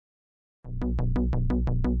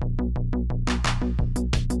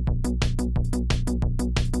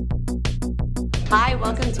Hi,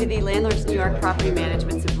 welcome to the Landlords New York Property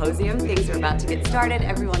Management Symposium. Things are about to get started.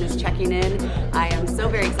 Everyone is checking in. I am so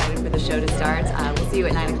very excited for the show to start. We'll see you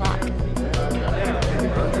at 9 o'clock.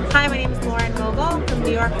 Hi, my name is Lauren Vogel from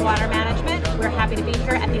New York Water Management. We're happy to be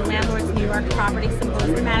here at the Landlords New York Property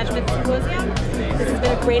Management Symposium. This has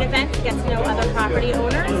been a great event to get to know other property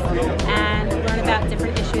owners and learn about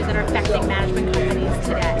different issues that are affecting management companies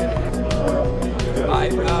today. Hi,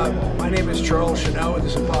 my name is Charles Chanot and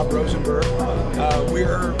this is Bob Rosenberg.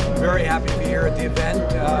 We're very happy to be here at the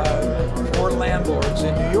event for landlords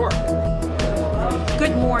in New York.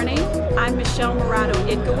 Good morning, I'm Michelle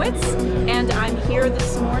Morado-Idkowitz, and I'm here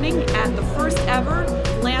this morning at the first ever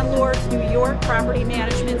Landlords New York Property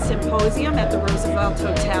Management Symposium at the Roosevelt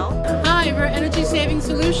Hotel. Hi, we're Energy Saving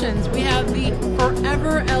Solutions. We have the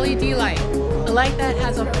Forever LED light, a light that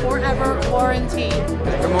has a forever warranty.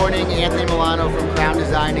 Good morning, Anthony Milano from Crown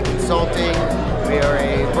Design and Consulting. We are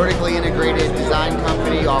a vertically integrated design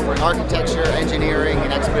company offering architecture, engineering,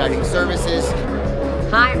 and expediting services.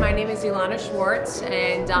 Hi, my name is Ilana Schwartz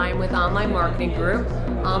and I'm with Online Marketing Group.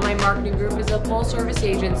 Online Marketing Group is a full-service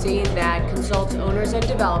agency that consults owners and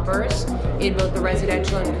developers in both the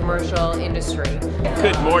residential and commercial industry.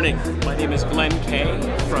 Good morning. My name is Glenn Kay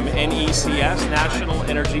from NECS, National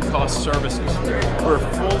Energy Cost Services. We're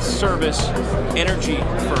a full-service energy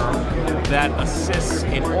firm that assists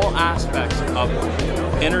in all aspects of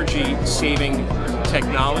energy-saving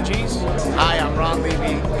technologies. Hi, I'm Ron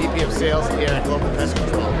Levy, VP of Sales here at Global Pest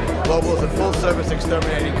Control. Global is a full-service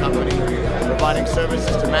exterminating company providing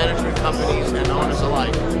services to management companies and owners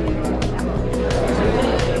alike.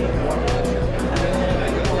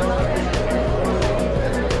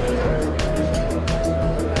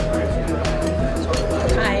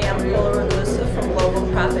 Hi, I'm Laura Russo from Global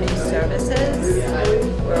Property Services.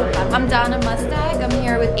 I'm Donna Mustag. I'm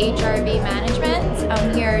here with HRV Management.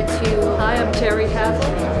 I'm here to... Hi, I'm Terry Havel.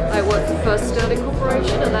 I work for First Sterling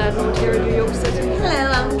Corporation and I'm in Ontario, New York City.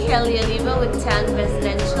 Hello, I'm Kelly Oliva with Town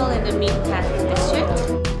Residential in the Meatpacking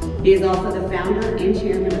District. He is also the founder and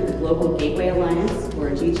chairman of the Global Gateway Alliance,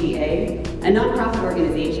 or GGA, a nonprofit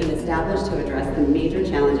organization established to address the major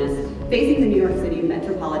challenges facing the New York City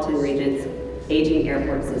metropolitan region's aging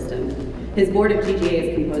airport system. His board of GGA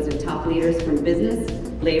is composed of top leaders from business,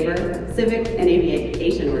 labor, civic, and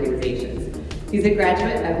aviation organizations. He's a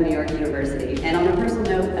graduate of New York University, and on a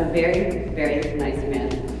personal note, a very, very nice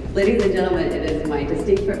man. Ladies and gentlemen, it is my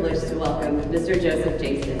distinct privilege to welcome Mr. Joseph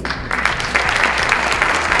Jason.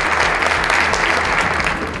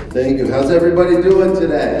 Thank you. How's everybody doing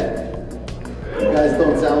today? You guys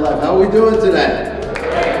don't sound like. How are we doing today?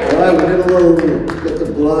 All right, we're gonna get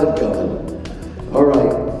the blood going. All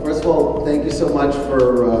right. First of all, thank you so much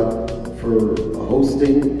for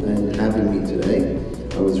hosting and having me today.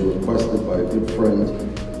 I was requested by a good friend,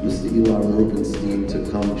 Mr. Elon Rubenstein,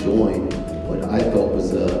 to come join what I thought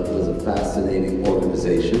was a fascinating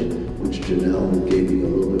organization, which Janelle gave me a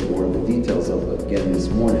little bit more of the details of again this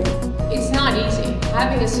morning. It's not easy.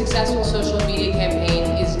 Having a successful social media campaign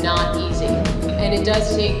is not easy, and it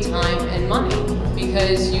does take time and money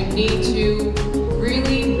because you need to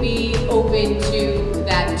really be open to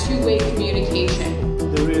that two-way communication.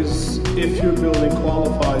 There is, if your building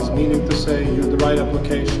qualifies, meaning to say you're the right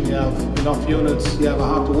application, you have enough units, you have a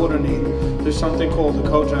hot water need, there's something called the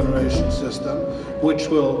cogeneration system, which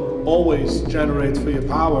will always generate for your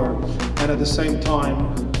power, and at the same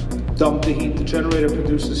time dump the heat. The generator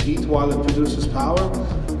produces heat while it produces power,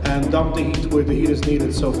 and dump the heat where the heat is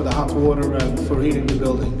needed, so for the hot water and for heating the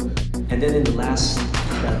building. And then in the last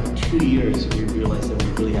about 2 years, we realized that we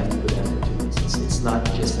really have to put effort to this. It's not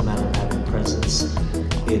just a matter of having presence.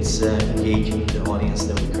 It's engaging the audience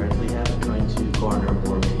that we currently have and trying to garner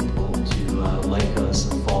more people to like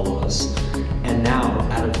us and follow us. And now,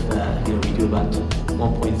 out of, we do about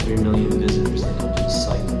 1.3 million visitors that come to the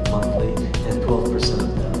site monthly, and 12%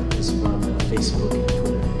 of them is from Facebook and Twitter.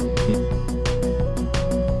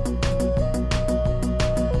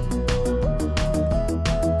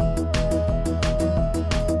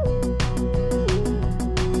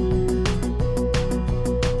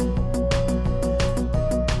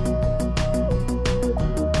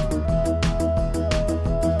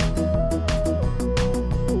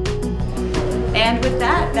 And with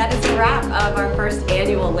that, that is a wrap of our first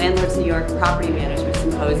annual Landlords New York Property Management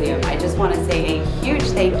Symposium. Symposium. I just want to say a huge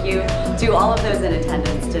thank you to all of those in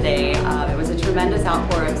attendance today. It was a tremendous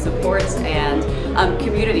outpour of support and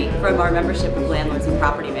community from our membership of landlords and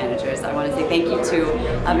property managers. I want to say thank you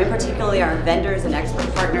to, in particular, our vendors and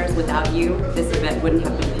expert partners. Without you, this event wouldn't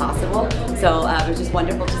have been possible. So it was just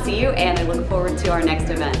wonderful to see you, and I look forward to our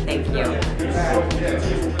next event. Thank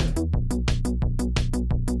you.